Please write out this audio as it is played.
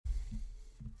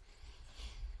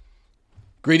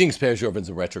Greetings, Pears,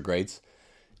 and Retrogrades.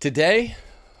 Today,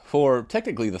 for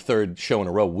technically the third show in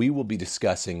a row, we will be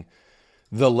discussing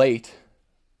the late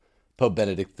Pope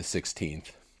Benedict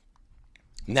XVI.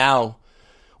 Now,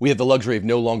 we have the luxury of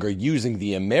no longer using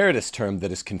the emeritus term that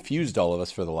has confused all of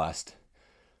us for the last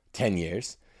 10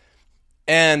 years.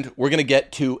 And we're going to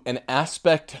get to an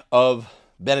aspect of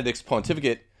Benedict's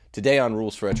pontificate today on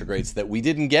Rules for Retrogrades that we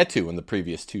didn't get to in the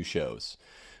previous two shows,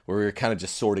 where we were kind of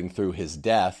just sorting through his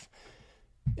death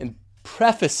and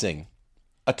prefacing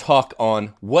a talk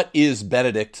on what is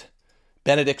Benedict's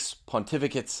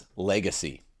pontificate's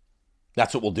legacy.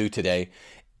 That's what we'll do today.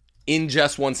 In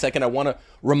just 1 second, I want to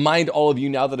remind all of you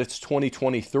now that it's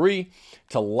 2023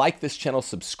 to like this channel,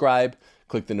 subscribe,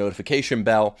 click the notification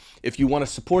bell. If you want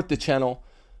to support the channel,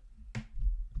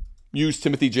 use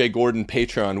Timothy J. Gordon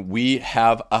Patreon. We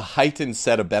have a heightened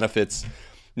set of benefits.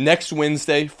 Next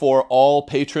Wednesday, for all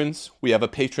patrons, we have a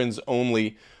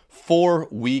patrons-only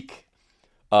 4-week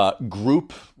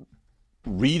group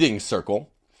reading circle,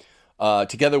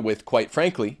 together with, quite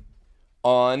frankly,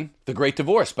 on The Great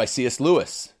Divorce by C.S.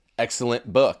 Lewis.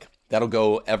 Excellent book. That'll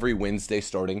go every Wednesday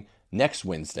starting next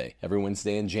Wednesday, every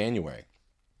Wednesday in January.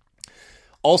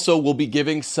 Also, we'll be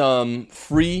giving some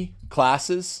free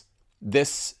classes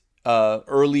this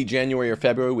early January or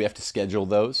February. We have to schedule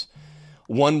those.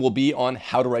 One will be on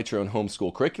how to write your own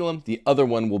homeschool curriculum. The other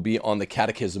one will be on the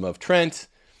Catechism of Trent.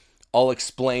 I'll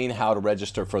explain how to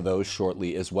register for those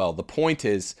shortly as well. The point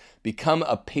is, become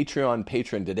a Patreon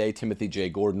patron today, Timothy J.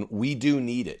 Gordon. We do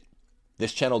need it.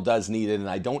 This channel does need it, and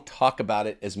I don't talk about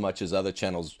it as much as other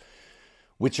channels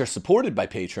which are supported by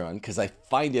Patreon because I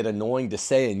find it annoying to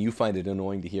say and you find it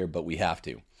annoying to hear, but we have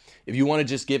to. If you want to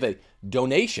just give a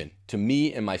donation to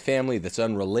me and my family that's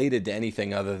unrelated to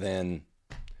anything other than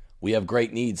we have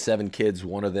great needs, 7 kids,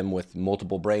 one of them with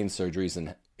multiple brain surgeries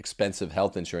and expensive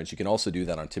health insurance. You can also do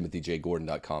that on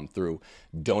timothyjgordon.com through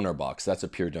DonorBox. That's a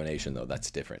pure donation, though. That's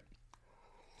different.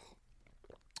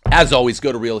 As always,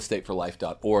 go to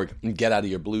realestateforlife.org and get out of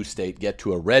your blue state. Get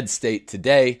to a red state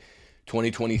today.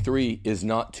 2023 is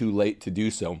not too late to do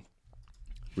so.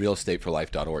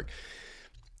 realestateforlife.org.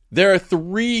 There are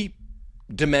 3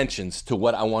 dimensions to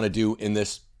what I want to do in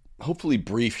this hopefully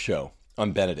brief show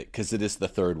on Benedict, because it is the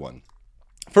third one.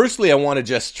 Firstly, I want to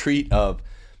just treat of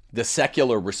the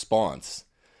secular response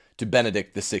to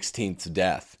Benedict XVI's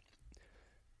death.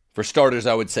 For starters,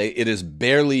 I would say it is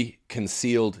barely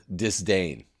concealed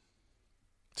disdain.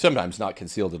 Sometimes not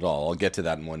concealed at all. I'll get to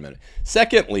that in 1 minute.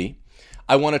 Secondly,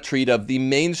 I want to treat of the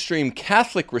mainstream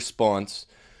Catholic response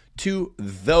to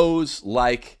those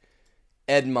like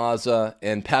Ed Mazza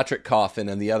and Patrick Coffin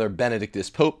and the other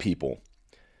Benedictist Pope people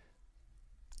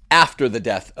after the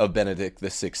death of Benedict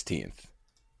XVI.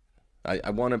 I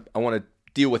want to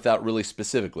deal with that really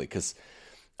specifically because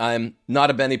I'm not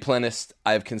a Beniplenist.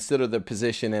 I've considered the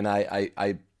position, and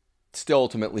I still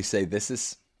ultimately say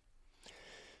this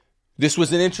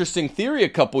was an interesting theory a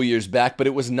couple years back, but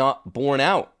it was not borne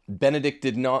out. Benedict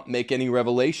did not make any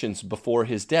revelations before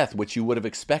his death, which you would have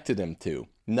expected him to.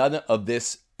 None of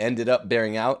this ended up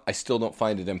bearing out. I still don't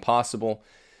find it impossible.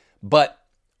 But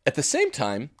at the same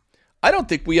time, I don't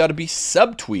think we ought to be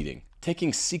subtweeting,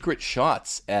 taking secret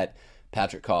shots at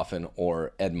Patrick Coffin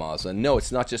or Ed Mazza. No,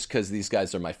 it's not just because these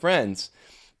guys are my friends.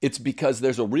 It's because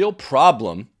there's a real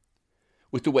problem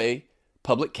with the way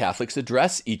public Catholics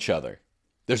address each other.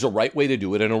 There's a right way to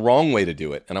do it and a wrong way to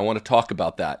do it, and I want to talk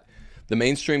about that. The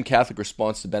mainstream Catholic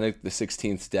response to Benedict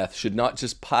XVI's death should not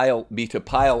just be to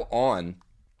pile on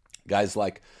guys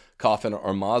like Coffin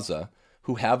or Mazza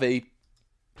who have a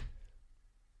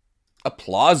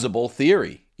plausible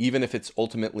theory, even if it's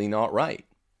ultimately not right.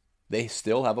 They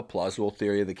still have a plausible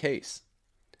theory of the case.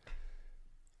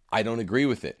 I don't agree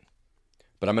with it,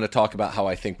 but I'm going to talk about how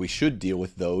I think we should deal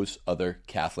with those other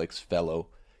Catholics, fellow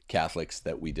Catholics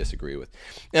that we disagree with.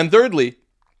 And thirdly,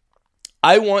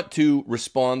 I want to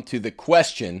respond to the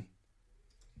question,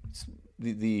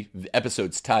 the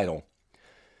episode's title,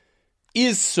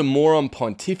 is Summorum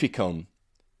Pontificum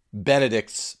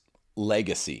Benedict's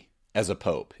legacy as a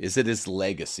pope? Is it his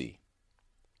legacy?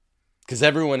 Because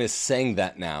everyone is saying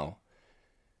that now.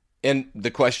 And the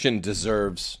question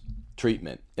deserves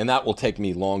treatment. And that will take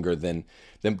me longer than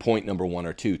point number 1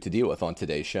 or 2 to deal with on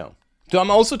today's show. So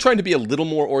I'm also trying to be a little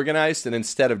more organized, and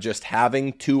instead of just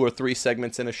having 2 or 3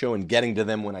 segments in a show and getting to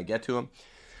them when I get to them,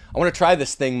 I want to try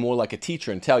this thing more like a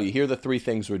teacher and tell you, here are the 3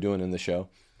 things we're doing in the show,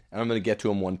 and I'm going to get to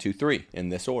them 1, 2, 3 in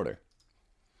this order.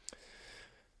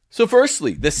 So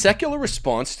firstly, the secular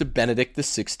response to Benedict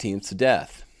XVI's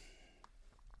death.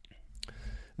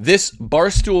 This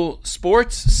Barstool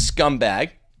Sports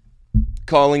scumbag,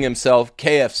 calling himself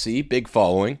KFC, big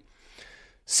following,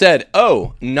 said,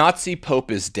 "Oh, Nazi Pope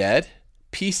is dead.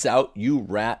 Peace out, you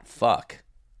rat fuck."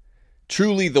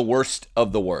 Truly the worst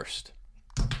of the worst.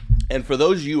 And for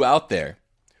those of you out there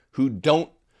who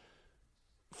don't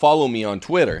follow me on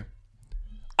Twitter,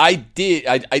 I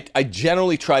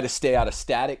generally try to stay out of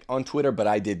static on Twitter, but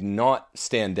I did not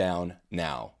stand down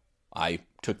now. I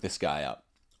took this guy out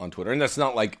on Twitter. And that's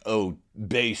not like, oh,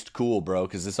 based, cool, bro,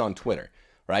 because it's on Twitter,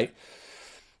 right?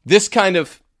 This kind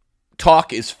of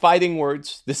talk is fighting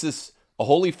words. This is a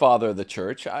holy father of the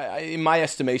church. In my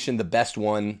estimation, the best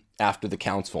one after the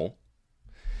council.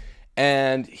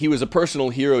 And he was a personal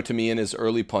hero to me in his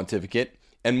early pontificate.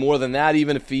 And more than that,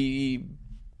 even if he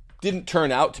didn't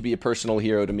turn out to be a personal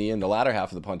hero to me in the latter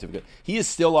half of the pontificate, he is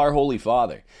still our holy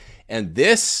father. And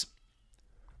this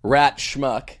rat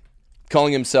schmuck,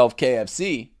 calling himself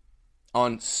KFC,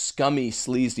 on scummy,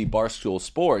 sleazy Barstool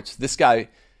Sports, this guy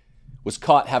was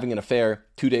caught having an affair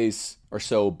 2 days or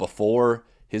so before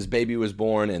his baby was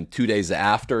born and 2 days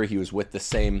after he was with the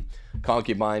same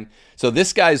concubine. So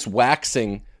this guy's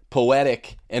waxing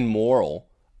poetic and moral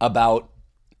about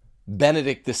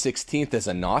Benedict XVI as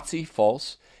a Nazi,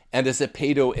 false, and as a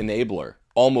pedo enabler,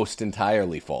 almost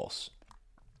entirely false.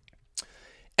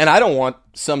 And I don't want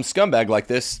some scumbag like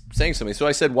this saying something. So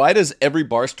I said, why does every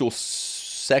Barstool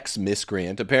sex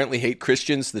miscreant apparently hate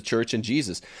Christians, the church, and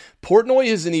Jesus? Portnoy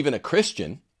isn't even a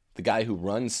Christian, the guy who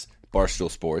runs Barstool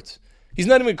Sports. He's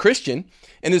not even a Christian,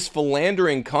 and his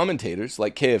philandering commentators,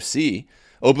 like KFC,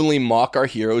 openly mock our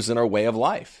heroes and our way of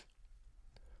life.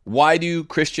 Why do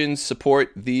Christians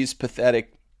support these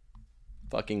pathetic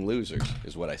fucking losers,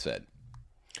 is what I said.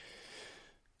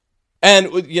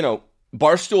 And, you know,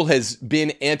 Barstool has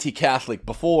been anti-Catholic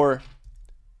before.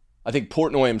 I think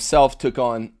Portnoy himself took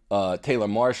on Taylor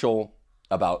Marshall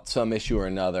about some issue or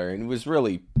another, and it was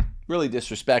really, really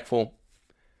disrespectful.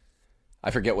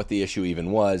 I forget what the issue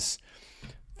even was.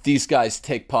 These guys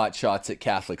take pot shots at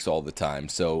Catholics all the time,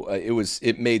 so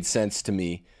it made sense to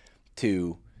me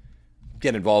to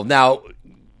get involved. Now,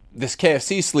 this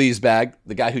KFC sleazebag,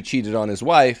 the guy who cheated on his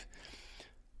wife,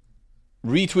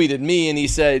 retweeted me and he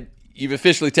said, "You've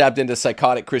officially tapped into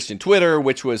psychotic Christian Twitter,"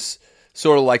 which was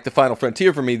sort of like the final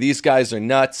frontier for me. These guys are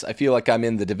nuts. I feel like I'm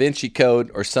in the Da Vinci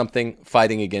Code or something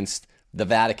fighting against the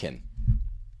Vatican.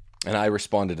 And I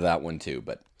responded to that one too,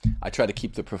 but I try to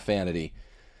keep the profanity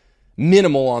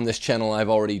minimal on this channel. I've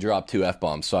already dropped 2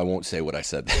 F-bombs, so I won't say what I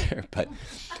said there. But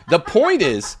the point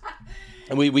is,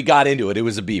 and we got into it. It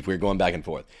was a beef. We were going back and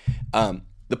forth.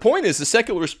 The point is, the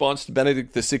secular response to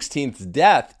Benedict XVI's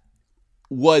death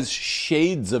was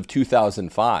shades of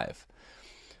 2005.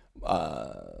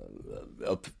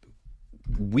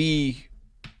 We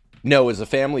know, as a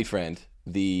family friend,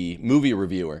 the movie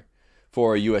reviewer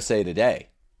for USA Today,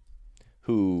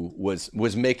 who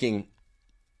was making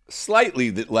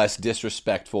slightly less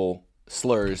disrespectful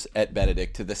slurs at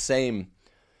Benedict to the same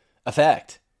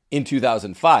effect in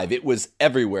 2005. It was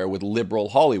everywhere with liberal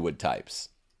Hollywood types.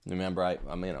 Remember,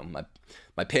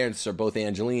 my parents are both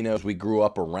Angelenos. We grew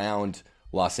up around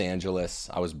Los Angeles.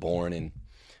 I was born in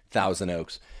Thousand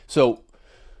Oaks. So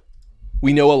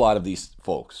we know a lot of these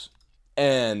folks.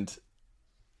 And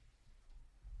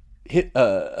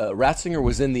Ratzinger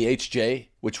was in the HJ,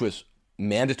 which was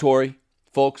mandatory,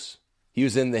 folks. He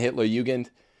was in the Hitler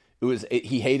Jugend.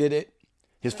 He hated it.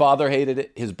 His father hated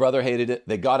it. His brother hated it.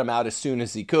 They got him out as soon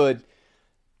as he could.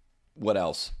 What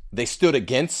else? They stood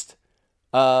against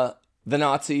the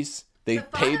Nazis. They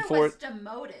paid for it. The father was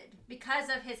demoted because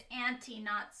of his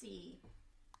anti-Nazi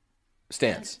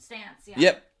stance.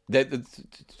 Yeah. Yep.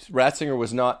 Ratzinger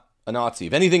was not a Nazi.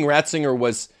 If anything, Ratzinger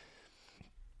was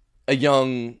a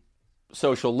young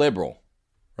social liberal,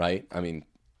 right? I mean,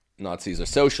 Nazis are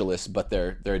socialists, but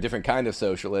they're a different kind of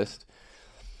socialist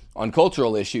on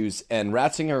cultural issues, and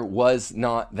Ratzinger was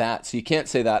not that. So you can't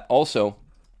say that. Also,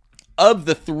 of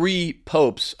the 3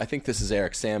 popes, I think this is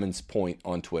Eric Salmon's point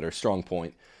on Twitter, strong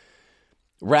point,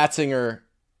 Ratzinger,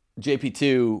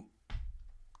 JP2,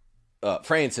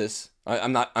 Francis.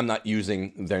 I'm not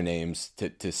using their names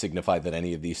to signify that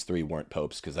any of these 3 weren't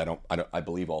popes, because I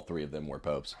believe all 3 of them were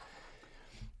popes.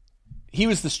 He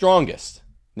was the strongest.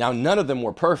 Now, none of them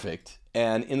were perfect,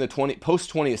 and in the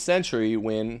post-20th century,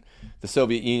 when the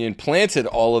Soviet Union planted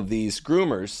all of these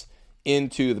groomers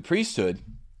into the priesthood,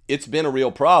 it's been a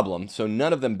real problem. So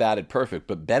none of them batted perfect,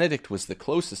 but Benedict was the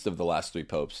closest of the last 3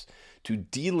 popes to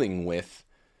dealing with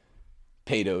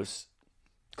pedos,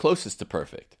 closest to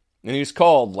perfect. And he was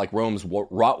called like Rome's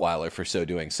Rottweiler for so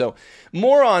doing. So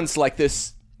morons like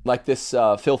this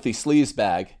filthy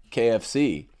sleazebag,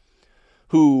 KFC,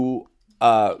 who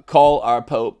call our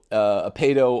Pope a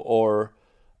pedo or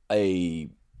a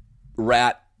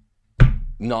rat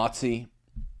Nazi,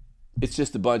 it's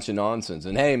just a bunch of nonsense.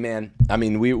 And hey, man, I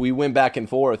mean, we went back and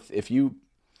forth. If you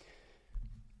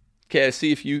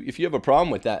have a problem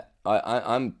with that,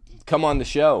 I'm come on the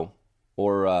show,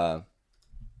 or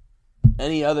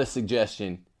any other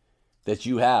suggestion that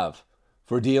you have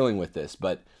for dealing with this.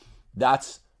 But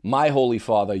that's my Holy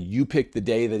Father. You picked the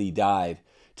day that he died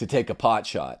to take a pot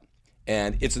shot,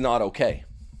 and it's not okay.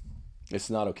 It's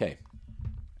not okay.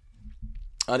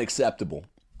 Unacceptable.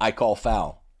 I call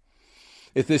foul.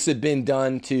 If this had been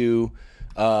done to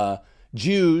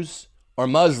Jews or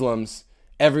Muslims,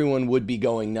 everyone would be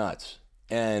going nuts.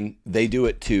 And they do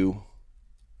it to,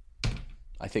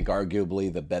 I think,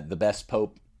 arguably the best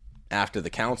pope after the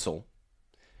council.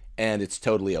 And it's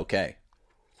totally okay.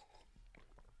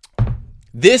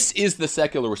 This is the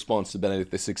secular response to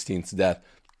Benedict XVI's death.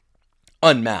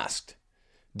 Unmasked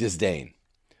disdain.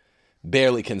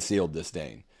 Barely concealed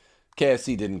disdain.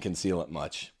 KFC didn't conceal it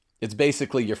much. It's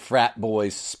basically your frat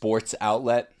boys' sports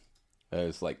outlet.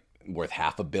 It's like worth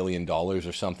 $500 million or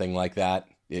something like that.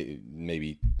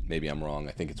 Maybe I'm wrong.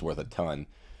 I think it's worth a ton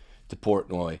to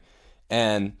Portnoy.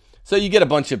 And so you get a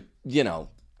bunch of,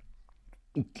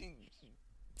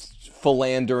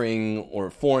 philandering or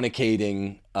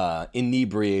fornicating,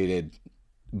 inebriated,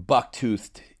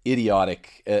 buck-toothed,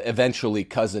 idiotic, eventually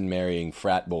cousin-marrying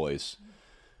frat boys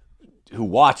who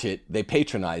watch it. They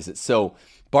patronize it. So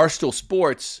Barstool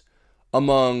Sports,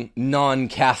 among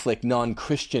non-Catholic,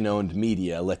 non-Christian-owned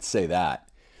media, let's say that,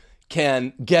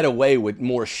 can get away with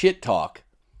more shit talk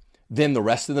than the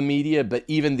rest of the media, but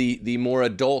even the more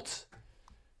adult,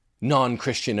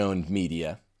 non-Christian-owned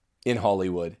media in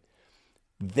Hollywood,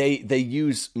 they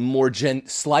use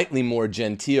slightly more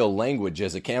genteel language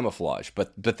as a camouflage,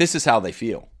 but this is how they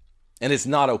feel, and it's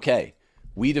not okay.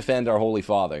 We defend our Holy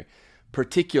Father,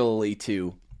 particularly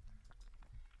to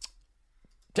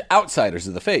outsiders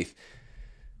of the faith.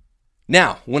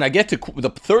 Now, when I get to the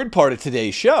third part of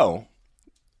today's show,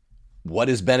 what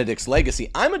is Benedict's legacy?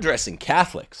 I'm addressing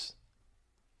Catholics.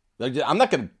 I'm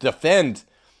not going to defend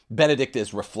Benedict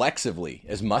as reflexively,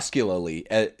 as muscularly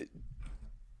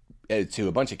to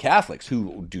a bunch of Catholics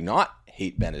who do not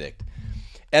hate Benedict,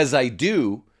 as I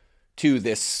do to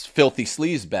this filthy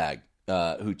sleazebag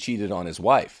who cheated on his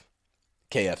wife,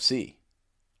 KFC.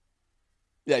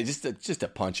 Yeah, just a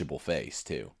punchable face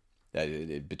too,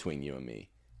 between you and me.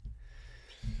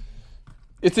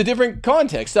 It's a different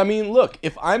context. I mean, look,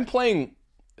 if I'm playing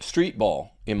street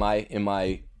ball in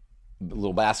my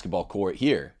little basketball court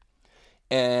here,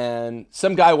 and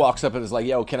some guy walks up and is like,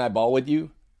 "Yo, can I ball with you?"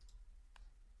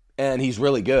 And he's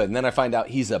really good, and then I find out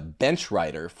he's a bench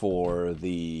rider for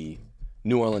the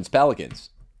New Orleans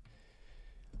Pelicans.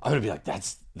 I'm gonna be like,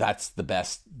 "That's the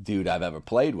best dude I've ever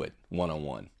played with,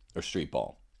 one-on-one or street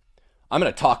ball." I'm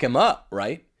gonna talk him up,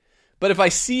 right? But if I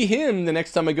see him the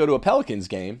next time I go to a Pelicans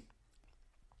game,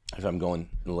 if I'm going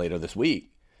later this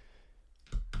week,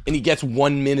 and he gets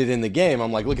 1 minute in the game,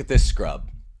 I'm like, look at this scrub.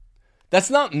 That's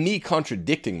not me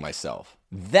contradicting myself.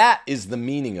 That is the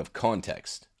meaning of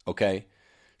context, okay?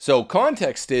 So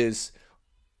context is,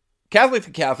 Catholic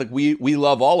to Catholic, we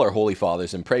love all our Holy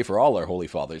Fathers and pray for all our Holy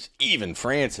Fathers, even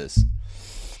Francis.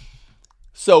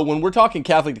 So when we're talking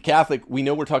Catholic to Catholic, we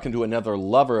know we're talking to another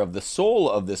lover of the soul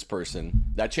of this person.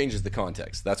 That changes the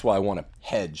context. That's why I want to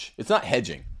hedge. It's not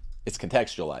hedging. It's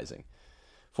contextualizing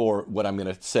for what I'm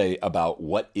going to say about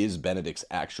what is Benedict's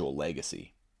actual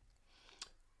legacy.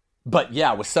 But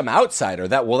yeah, with some outsider,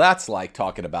 that's like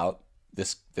talking about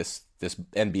this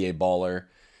NBA baller,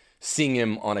 seeing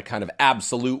him on a kind of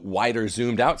absolute wider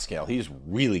zoomed out scale. He's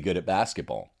really good at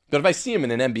basketball. But if I see him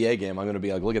in an NBA game, I'm going to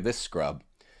be like, look at this scrub.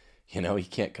 He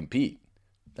can't compete.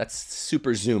 That's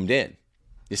super zoomed in.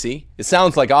 You see? It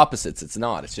sounds like opposites. It's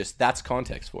not. It's just that's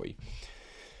context for you.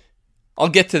 I'll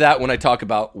get to that when I talk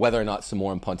about whether or not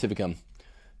Summorum Pontificum,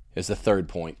 as the third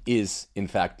point, is in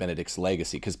fact Benedict's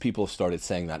legacy, because people have started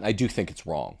saying that, and I do think it's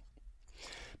wrong.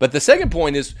 But the second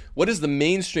point is, what is the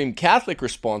mainstream Catholic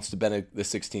response to Benedict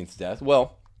XVI's death?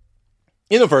 Well,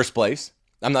 in the first place,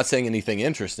 I'm not saying anything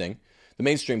interesting. The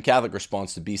mainstream Catholic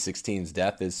response to B16's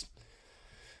death is,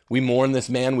 we mourn this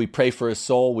man, we pray for his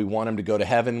soul, we want him to go to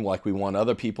heaven like we want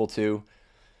other people to.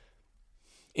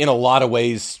 In a lot of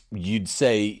ways, you'd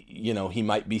say, he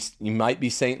might be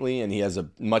saintly, and he has a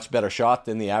much better shot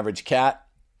than the average cat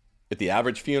at the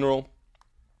average funeral.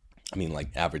 I mean,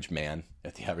 like average man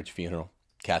at the average funeral.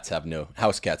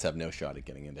 House cats have no shot at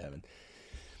getting into heaven.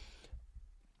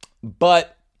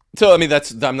 But so, I mean,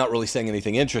 I'm not really saying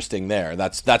anything interesting there.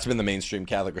 That's been the mainstream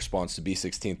Catholic response to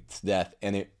B16's death,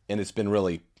 and it's been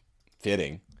really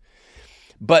fitting.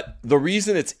 But the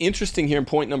reason it's interesting here in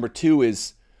point number 2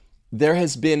 is, there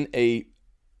has been a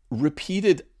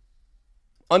repeated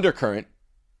undercurrent.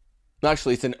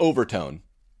 Actually, it's an overtone,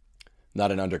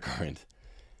 not an undercurrent.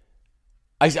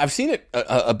 I've seen it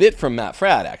a bit from Matt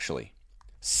Fradd, actually.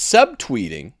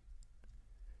 Subtweeting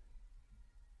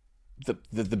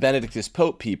the Benedictist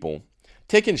Pope people,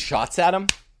 taking shots at him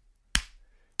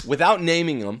without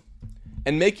naming them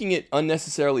and making it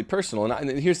unnecessarily personal.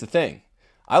 And here's the thing.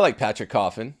 I like Patrick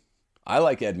Coffin. I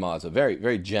like Ed Mazza. Very,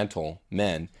 very gentle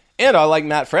men. And I like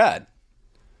Matt Fradd.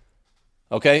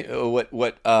 Okay?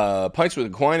 What Pints with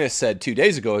Aquinas said 2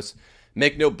 days ago is,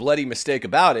 make no bloody mistake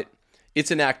about it.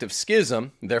 It's an act of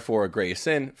schism, therefore a grave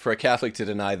sin, for a Catholic to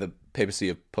deny the papacy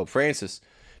of Pope Francis.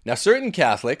 Now, certain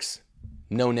Catholics,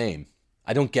 no name.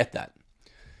 I don't get that.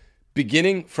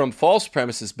 Beginning from false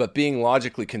premises, but being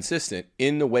logically consistent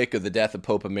in the wake of the death of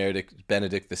Pope Emeritus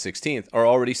Benedict XVI, are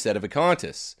already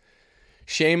sedevacantists.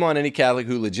 Shame on any Catholic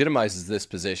who legitimizes this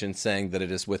position, saying that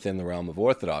it is within the realm of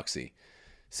orthodoxy.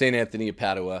 St. Anthony of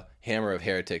Padua, hammer of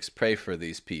heretics, pray for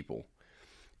these people.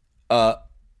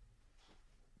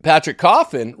 Patrick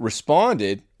Coffin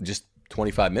responded just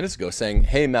 25 minutes ago saying,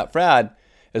 hey, Matt Fradd,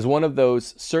 as one of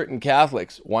those certain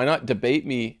Catholics, why not debate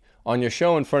me on your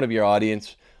show in front of your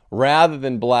audience rather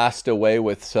than blast away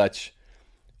with such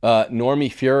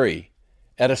normie fury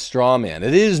at a straw man?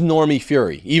 It is normie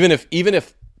fury. Even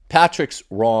if Patrick's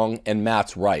wrong and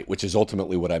Matt's right, which is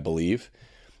ultimately what I believe,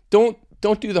 don't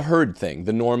do the herd thing,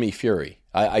 the normie fury.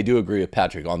 I do agree with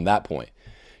Patrick on that point.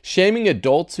 Shaming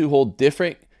adults who hold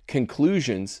different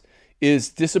conclusions is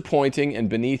disappointing and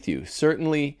beneath you,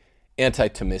 certainly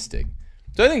anti-Thomistic.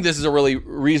 So I think this is a really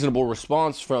reasonable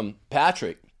response from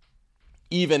Patrick,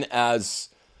 even as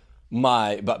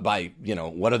what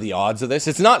are the odds of this?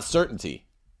 It's not certainty,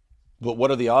 but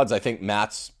what are the odds? I think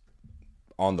Matt's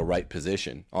on the right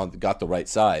position, got the right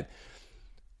side.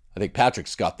 I think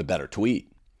Patrick's got the better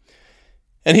tweet.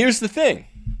 And here's the thing.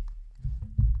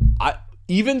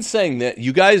 Even saying that,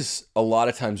 you guys a lot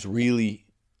of times really,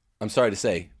 I'm sorry to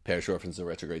say, parish orphans and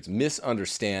retrogrades,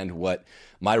 misunderstand what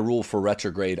my rule for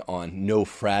retrograde on no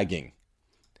fragging,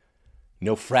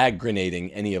 no frag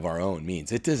grenading any of our own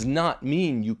means. It does not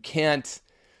mean you can't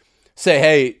say,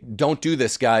 hey, don't do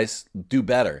this, guys, do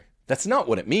better. That's not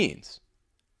what it means.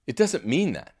 It doesn't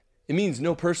mean that. It means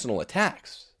no personal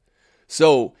attacks.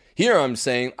 So here I'm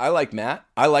saying, I like Matt,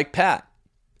 I like Pat.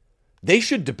 They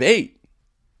should debate.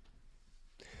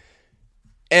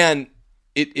 And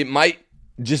it might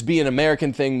just be an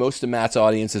American thing. Most of Matt's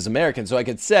audience is American. So I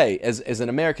could say, as an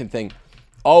American thing,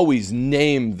 always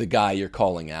name the guy you're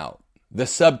calling out. The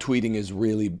subtweeting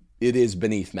is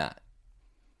beneath Matt.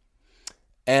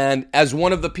 And as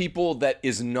one of the people that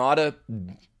is not a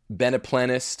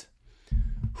Beneplenist,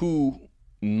 who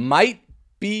might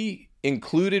be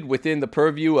included within the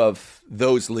purview of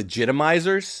those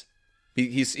legitimizers,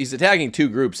 he's attacking two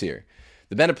groups here.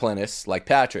 The Beneplenists, like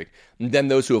Patrick, and then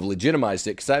those who have legitimized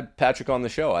it, because I have Patrick on the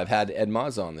show. I've had Ed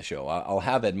Mazza on the show. I'll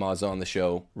have Ed Mazza on the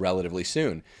show relatively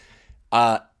soon.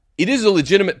 It is a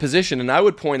legitimate position, and I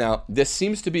would point out this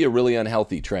seems to be a really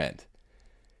unhealthy trend.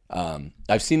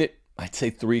 I've seen it, I'd say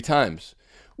 3 times.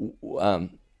 When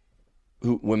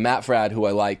Matt Fradd, who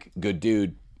I like, good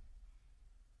dude,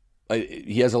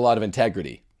 he has a lot of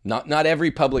integrity. Not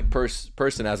every public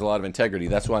person has a lot of integrity.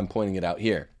 That's why I'm pointing it out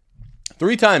here.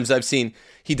 3 times I've seen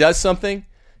he does something,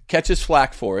 catches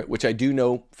flack for it, which I do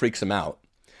know freaks him out,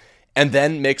 and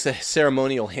then makes a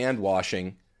ceremonial hand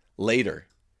washing later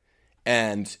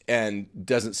and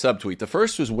doesn't subtweet. The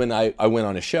first was when I went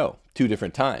on a show 2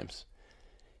 different times.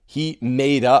 He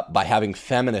made up by having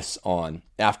feminists on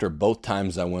after both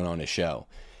times I went on a show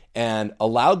and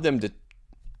allowed them to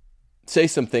say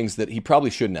some things that he probably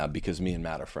shouldn't have because me and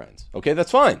Matt are friends. Okay,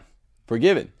 that's fine.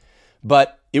 Forgiven.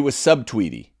 But it was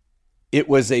subtweety. It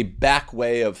was a back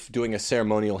way of doing a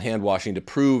ceremonial hand washing to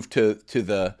prove to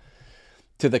the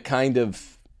kind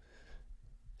of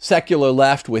secular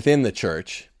left within the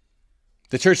church.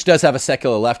 The church does have a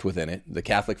secular left within it, the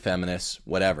Catholic feminists,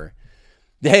 whatever.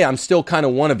 Hey, I'm still kind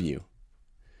of one of you.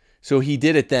 So he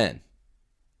did it then.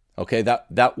 Okay,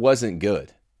 that wasn't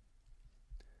good.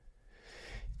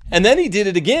 And then he did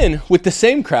it again with the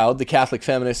same crowd, the Catholic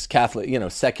feminists, Catholic,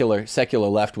 secular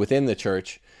left within the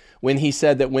church, when he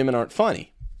said that women aren't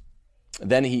funny.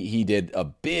 Then he did a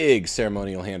big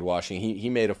ceremonial hand washing. He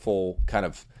made a full kind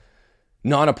of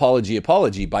non-apology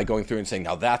apology by going through and saying,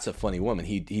 now that's a funny woman.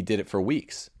 He did it for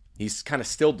weeks. He's kind of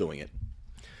still doing it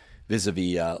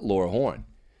vis-a-vis Laura Horn.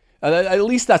 At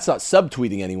least that's not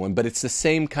subtweeting anyone, but it's the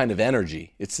same kind of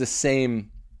energy. It's the same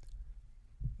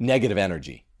negative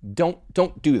energy.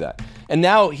 Don't do that. And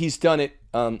now he's done it,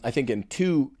 I think, in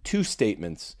two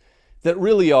statements that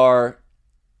really are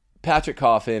Patrick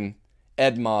Coffin,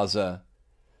 Ed Mazza,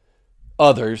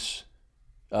 others.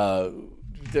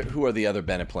 Who are the other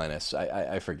Beneplanists?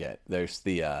 I forget. There's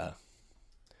the...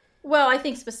 Well, I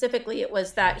think specifically it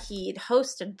was that he'd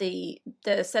hosted the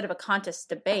Sedevacantist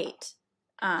debate.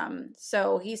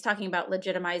 So he's talking about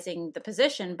legitimizing the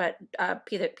position, but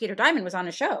Peter Diamond was on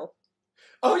a show.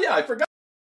 Oh, yeah, I forgot.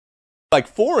 Like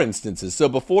 4 instances. So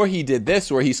before he did this,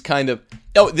 where he's kind of...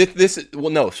 Oh, this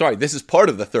is part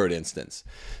of the third instance.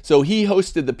 So he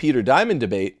hosted the Peter Diamond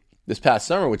debate this past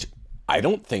summer, which I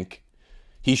don't think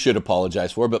he should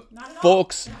apologize for, but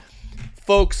folks,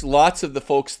 lots of the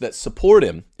folks that support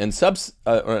him and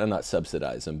not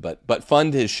subsidize him, but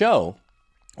fund his show,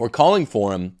 were calling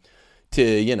for him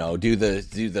to, do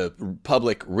the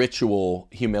public ritual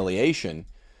humiliation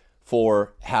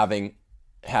for having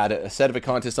had a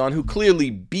Sedevacantist on who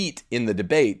clearly beat in the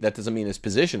debate. That doesn't mean his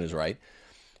position is right.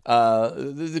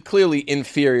 The clearly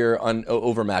inferior,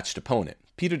 overmatched opponent.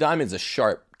 Peter Diamond's a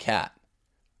sharp cat,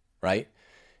 right?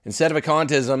 And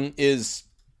Sedevacantism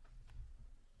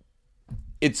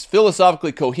it's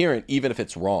philosophically coherent even if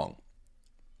it's wrong.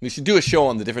 We should do a show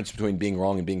on the difference between being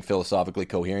wrong and being philosophically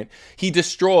coherent. He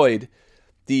destroyed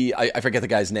I forget the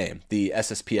guy's name, the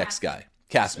SSPX guy.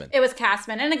 Castman. It was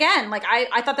Castman. And again,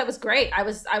 I thought that was great. I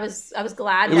was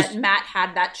glad that Matt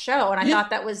had that show, and I thought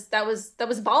that was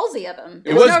ballsy of him.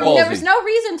 There was no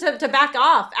reason to back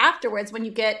off afterwards when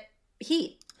you get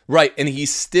heat. Right, and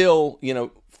he's still,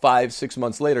 5-6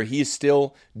 months later, he's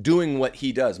still doing what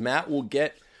he does. Matt will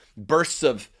get bursts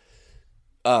of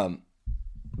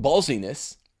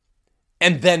ballsiness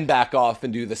and then back off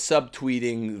and do the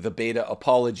subtweeting, the beta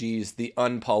apologies, the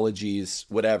unpologies,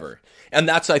 whatever. And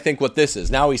that's, I think, what this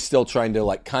is. Now he's still trying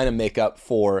to kind of make up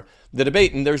for the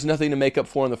debate, and there's nothing to make up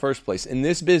for in the first place. In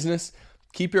this business,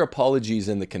 keep your apologies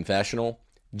in the confessional.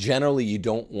 Generally, you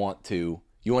want to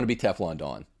be Teflon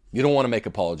Don. You don't want to make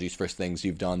apologies for things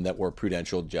you've done that were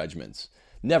prudential judgments.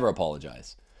 Never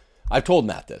apologize. I've told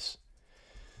Matt this.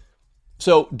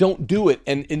 So don't do it,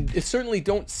 and certainly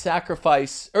don't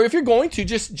sacrifice, or if you're going to,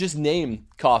 just name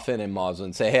Coffin and Mazza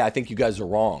and say, hey, I think you guys are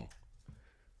wrong.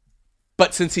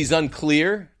 But since he's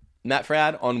unclear, Matt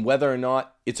Fradd, on whether or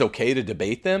not it's okay to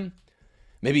debate them,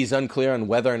 maybe he's unclear on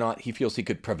whether or not he feels he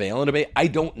could prevail in a debate, I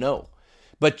don't know.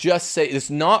 But just say,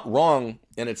 it's not wrong,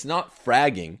 and it's not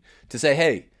fragging, to say,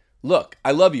 hey, look,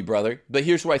 I love you, brother, but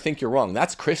here's where I think you're wrong.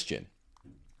 That's Christian.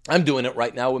 I'm doing it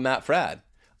right now with Matt Fradd.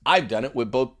 I've done it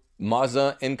with both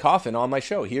Mazza and Coffin on my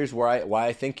show. Here's why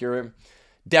I think you're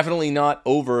definitely not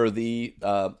over the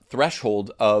threshold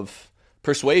of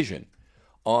persuasion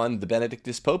on the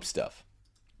Benedictus Pope stuff.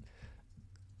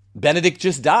 Benedict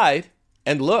just died,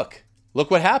 and look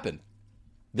what happened.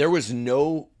 There was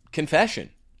no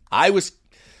confession. I was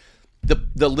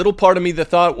the little part of me that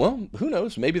thought, well, who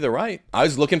knows? Maybe they're right. I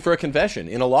was looking for a confession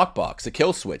in a lockbox, a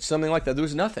kill switch, something like that. There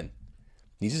was nothing.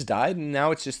 He just died, and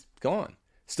now it's just gone.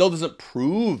 Still doesn't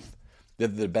prove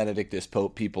that the Benedictus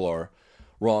Pope people are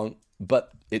wrong,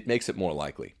 but it makes it more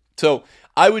likely. So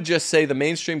I would just say the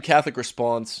mainstream Catholic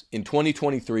response in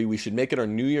 2023, we should make it our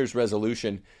New Year's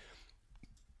resolution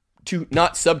to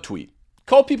not subtweet.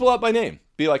 Call people out by name.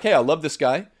 Be like, hey, I love this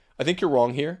guy. I think you're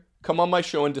wrong here. Come on my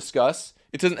show and discuss.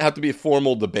 It doesn't have to be a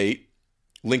formal debate,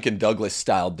 Lincoln Douglas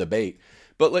style debate,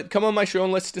 but come on my show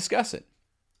and let's discuss it.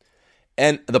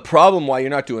 And the problem why you're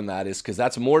not doing that is because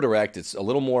that's more direct. It's a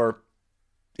little more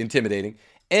intimidating.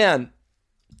 And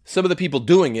some of the people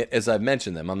doing it, as I've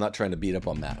mentioned them, I'm not trying to beat up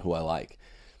on Matt, who I like,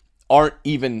 aren't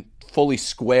even fully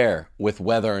square with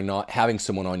whether or not having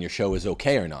someone on your show is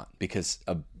okay or not, because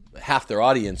half their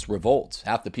audience revolts.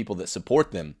 Half the people that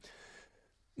support them,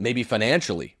 maybe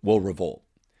financially, will revolt.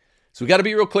 So we got to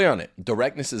be real clear on it.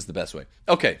 Directness is the best way.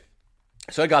 Okay,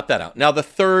 so I got that out. Now the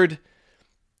third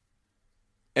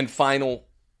and final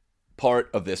part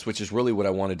of this, which is really what I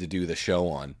wanted to do the show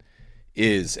on,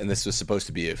 is, and this was supposed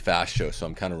to be a fast show, so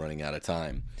I'm kind of running out of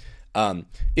time,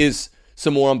 is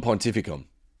Summorum Pontificum.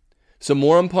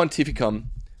 Summorum Pontificum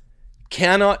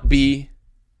cannot be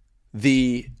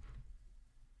the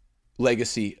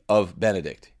legacy of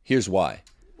Benedict. Here's why.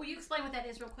 Will you explain what that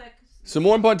is real quick?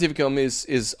 Summorum Pontificum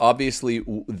is obviously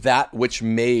that which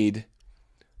made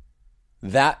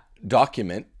that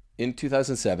document in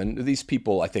 2007. These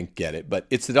people, I think, get it, but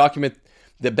it's the document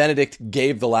that Benedict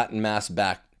gave the Latin Mass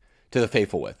back to the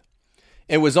faithful with.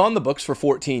 It was on the books for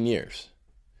 14 years.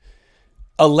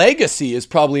 A legacy is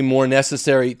probably more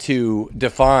necessary to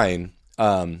define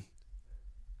A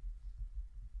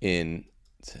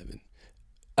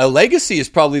legacy is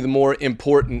probably the more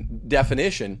important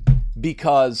definition,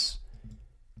 because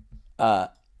a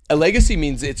legacy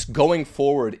means it's going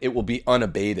forward, it will be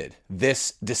unabated.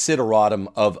 This desideratum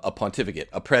of a pontificate,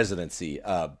 a presidency,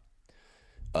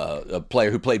 a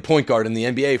player who played point guard in the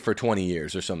NBA for 20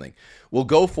 years or something, will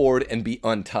go forward and be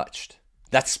untouched.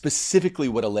 That's specifically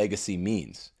what a legacy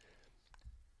means.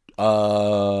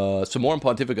 Summorum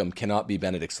Pontificum cannot be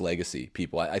Benedict's legacy,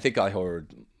 people. I think I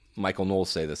heard Michael Knowles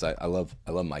say this. I love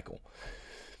Michael.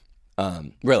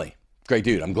 Really, great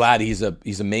dude. I'm glad he's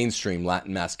a mainstream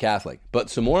Latin Mass Catholic. But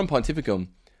Summorum Pontificum,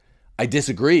 I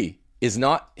disagree, is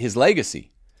not his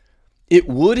legacy. It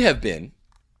would have been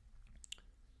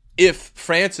if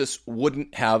Francis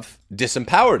wouldn't have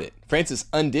disempowered it. Francis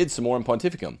undid Summorum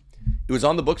Pontificum. It was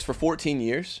on the books for 14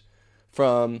 years,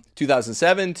 from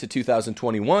 2007 to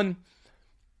 2021.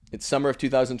 It's summer of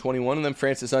 2021, and then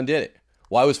Francis undid it.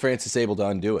 Why was Francis able to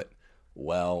undo it?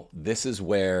 Well, this is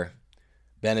where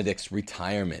Benedict's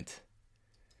retirement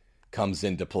comes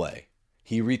into play.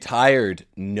 He retired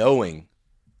knowing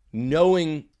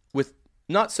with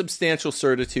not substantial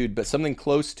certitude, but something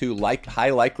close to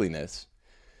high likeliness,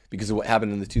 because of what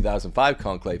happened in the 2005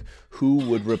 conclave, who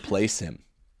would replace him.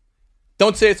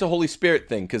 Don't say it's a Holy Spirit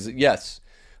thing, because yes,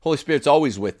 Holy Spirit's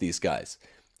always with these guys.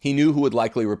 He knew who would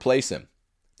likely replace him.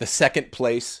 The second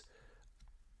place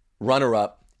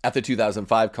runner-up at the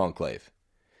 2005 conclave.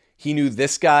 He knew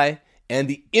this guy and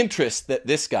the interest that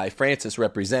this guy, Francis,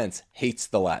 represents, hates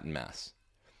the Latin Mass.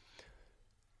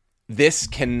 This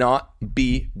cannot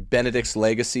be Benedict's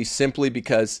legacy simply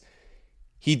because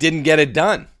he didn't get it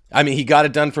done. I mean, he got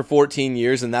it done for 14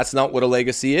 years, and that's not what a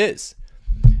legacy is.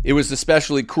 It was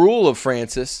especially cruel of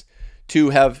Francis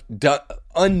to have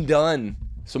undone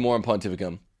Summorum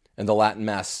Pontificum and the Latin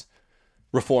Mass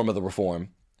reform of the Reform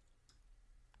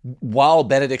while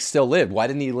Benedict still lived. Why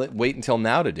didn't he wait until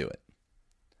now to do it?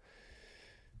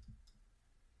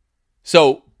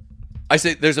 So I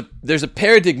say there's a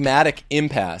paradigmatic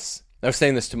impasse. I was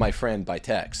saying this to my friend by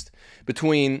text,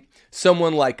 between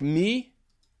someone like me,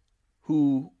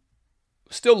 who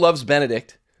still loves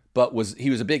Benedict, but he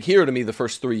was a big hero to me the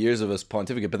first 3 years of his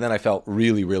pontificate, but then I felt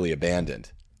really, really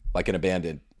abandoned, like a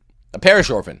parish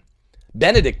orphan.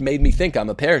 Benedict made me think I'm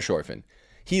a parish orphan.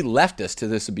 He left us to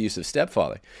this abusive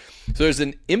stepfather. So there's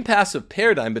an impassive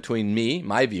paradigm between me,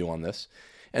 my view on this,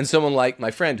 and someone like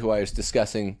my friend who I was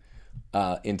discussing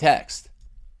in text.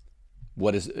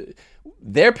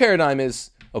 Their paradigm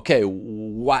is, okay,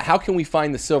 how can we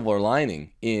find the silver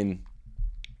lining in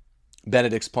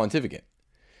Benedict's pontificate?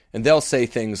 And they'll say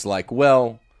things like,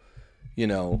 well,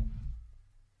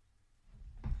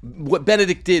 what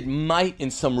Benedict did might in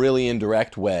some really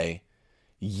indirect way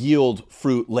yield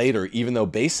fruit later, even though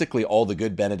basically all the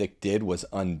good Benedict did was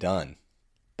undone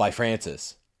by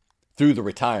Francis through the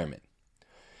retirement.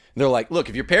 And they're like, look,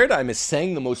 if your paradigm is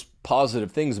saying the most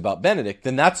positive things about Benedict,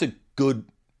 then that's a good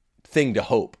thing to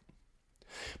hope.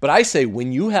 But I say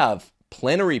when you have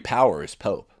plenary power as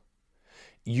Pope,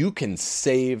 you can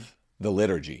save the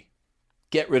liturgy.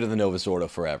 Get rid of the Novus Ordo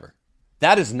forever.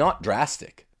 That is not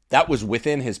drastic. That was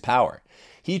within his power.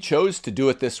 He chose to do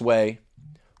it this way.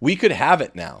 We could have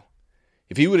it now.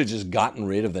 If he would have just gotten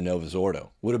rid of the Novus Ordo, it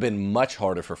would have been much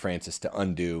harder for Francis to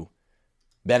undo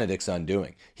Benedict's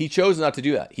undoing. He chose not to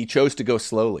do that. He chose to go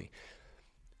slowly.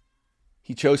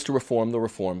 He chose to reform the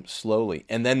Reform slowly.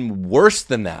 And then worse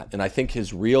than that, and I think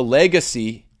his real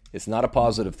legacy, it's not a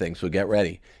positive thing, so get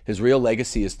ready. His real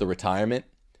legacy is the retirement.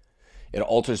 It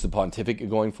alters the pontificate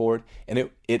going forward, and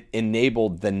it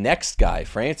enabled the next guy,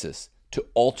 Francis, to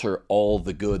alter all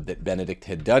the good that Benedict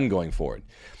had done going forward.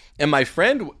 And my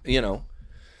friend, so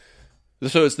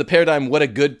it's the paradigm, what a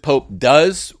good pope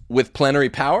does with plenary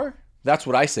power. That's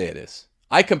what I say it is.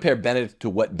 I compare Benedict to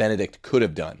what Benedict could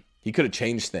have done. He could have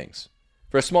changed things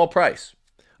for a small price,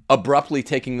 abruptly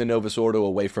taking the Novus Ordo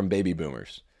away from baby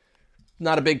boomers.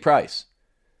 Not a big price.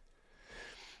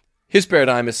 His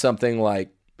paradigm is something like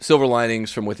silver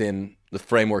linings from within the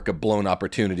framework of blown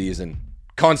opportunities and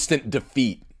constant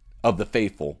defeat of the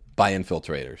faithful by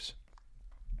infiltrators.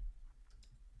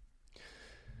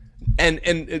 And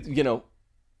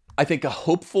I think a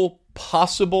hopeful,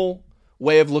 possible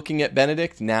way of looking at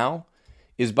Benedict now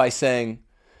is by saying,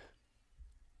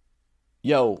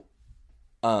 there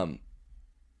are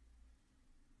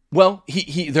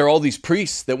all these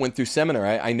priests that went through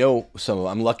seminary. I know some of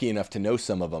them. I'm lucky enough to know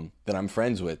some of them that I'm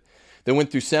friends with. They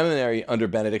went through seminary under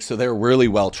Benedict, so they're really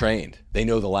well trained. They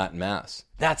know the Latin Mass.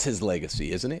 That's his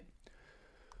legacy, isn't it?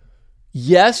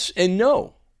 Yes and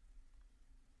no.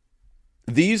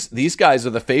 These guys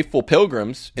are the faithful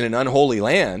pilgrims in an unholy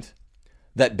land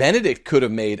that Benedict could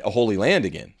have made a holy land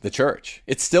again, the church.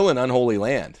 It's still an unholy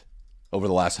land over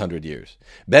the last 100 years.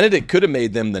 Benedict could have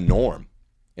made them the norm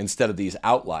instead of these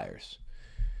outliers.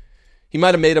 He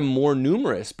might have made them more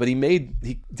numerous, but he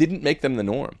didn't make them the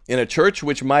norm. In a church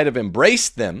which might have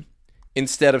embraced them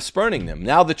instead of spurning them.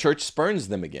 Now the church spurns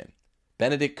them again.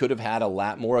 Benedict could have had a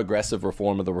lot more aggressive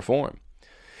reform of the reform.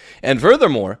 And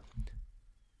furthermore,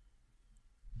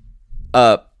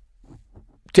 to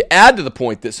add to the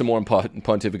point that Summorum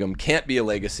Pontificum can't be a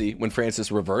legacy when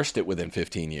Francis reversed it within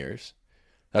 15 years.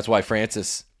 That's why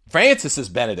Francis is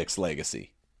Benedict's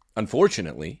legacy.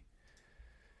 Unfortunately,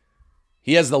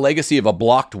 he has the legacy of a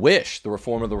blocked wish, the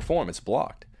reform of the reform. It's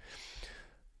blocked.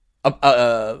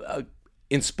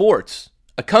 In sports,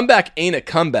 a comeback ain't a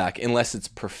comeback unless it's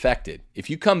perfected. If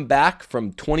you come back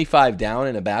from 25 down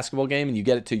in a basketball game and you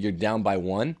get it to you're down by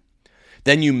 1,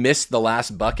 then you miss the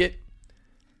last bucket,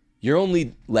 your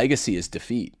only legacy is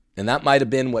defeat. And that might have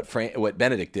been what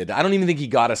Benedict did. I don't even think he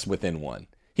got us within 1.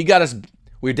 We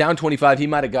were down 25. He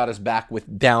might have got us back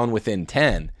down within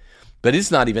 10. But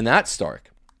it's not even that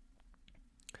stark.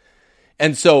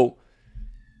 And so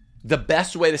the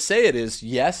best way to say it is,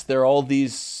 yes, there are all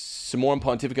these Summorum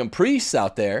Pontificum priests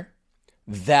out there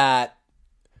that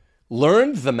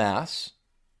learned the Mass,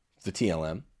 the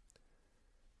TLM,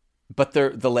 but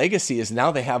the legacy is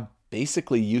now they have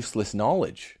basically useless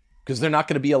knowledge because they're not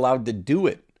going to be allowed to do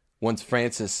it once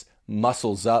Francis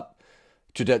muscles up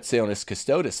Traditionis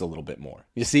Custodes a little bit more.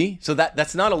 You see? So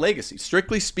that's not a legacy.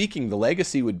 Strictly speaking, the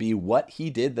legacy would be what he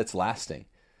did that's lasting.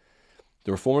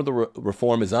 The reform of the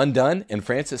reform is undone, and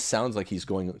Francis sounds like he's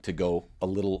going to go a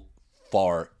little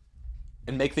far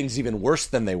and make things even worse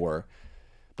than they were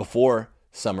before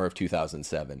summer of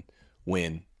 2007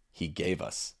 when he gave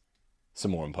us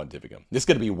Summorum Pontificum. This is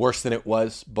going to be worse than it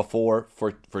was before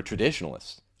for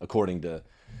traditionalists, according to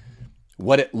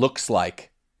what it looks like.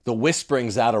 The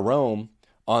whisperings out of Rome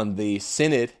on the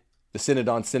synod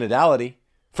on synodality.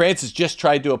 Francis just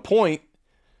tried to appoint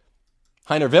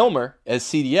Heiner Wilmer as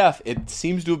CDF. It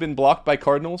seems to have been blocked by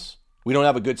cardinals. We don't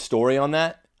have a good story on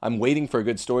that. I'm waiting for a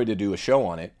good story to do a show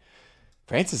on it.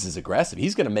 Francis is aggressive.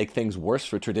 He's going to make things worse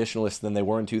for traditionalists than they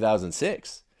were in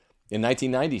 2006, in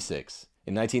 1996,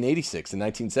 in 1986, in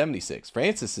 1976.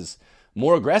 Francis is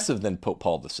more aggressive than Pope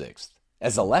Paul VI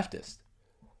as a leftist.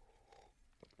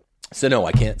 So no,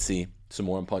 I can't see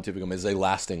Summorum Pontificum as a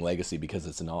lasting legacy because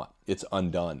it's not. It's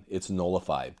undone. It's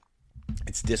nullified.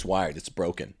 It's diswired. It's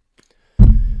broken.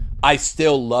 I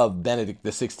still love Benedict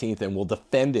XVI and will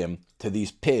defend him to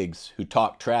these pigs who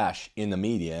talk trash in the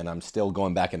media, and I'm still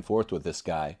going back and forth with this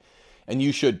guy. And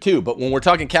you should too. But when we're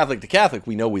talking Catholic to Catholic,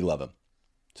 we know we love him.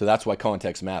 So that's why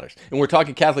context matters. And we're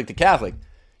talking Catholic to Catholic,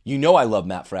 you know I love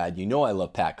Matt Fradd. You know I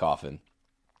love Pat Coffin.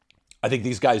 I think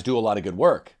these guys do a lot of good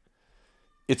work.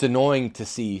 It's annoying to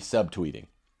see subtweeting.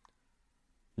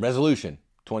 Resolution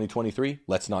 2023,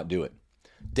 let's not do it.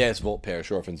 Deus Vult,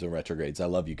 Parish Orphans and Retrogrades. I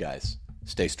love you guys.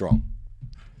 Stay strong.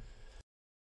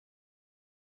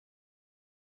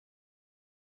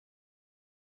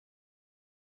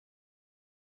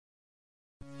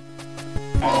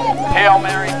 Hail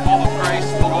Mary, full of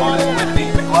grace, the Lord is with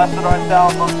thee. Blessed art thou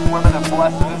amongst women, and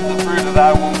blessed is the fruit of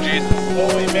thy womb, Jesus.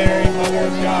 Holy Mary, Mother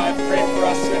of God, pray for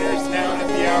us sinners now and at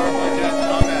the hour of our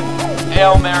death. Amen.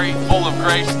 Hail Mary, full of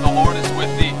grace, the Lord is with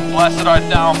thee. Blessed art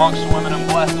thou amongst women, and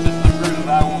blessed is the fruit of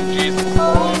thy womb, Jesus.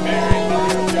 Holy Mary,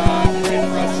 Mother of God, pray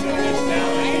for us sinners now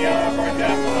and at the hour of our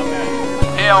death.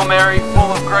 Amen. Hail Mary,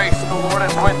 full of grace, the Lord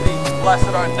is with thee.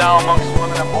 Blessed art thou amongst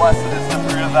women, and blessed is the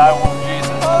fruit of thy womb, Jesus.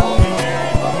 Holy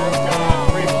Mary, Mother of God,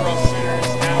 pray for us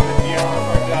sinners now and at the hour of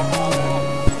our death.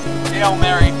 Amen. Hail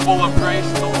Mary, full of grace,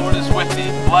 the Lord is with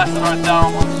thee. Blessed art thou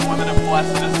amongst women, and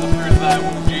blessed is the fruit of thy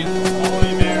womb, Jesus.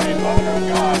 Holy Mary, Mother of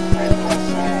God, pray for us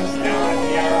sinners now and at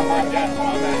the hour of our death.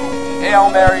 Amen. Hail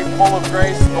Mary, full of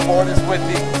grace, the Lord is with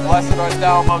thee. Blessed art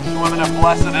thou amongst women, and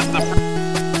blessed is the fruit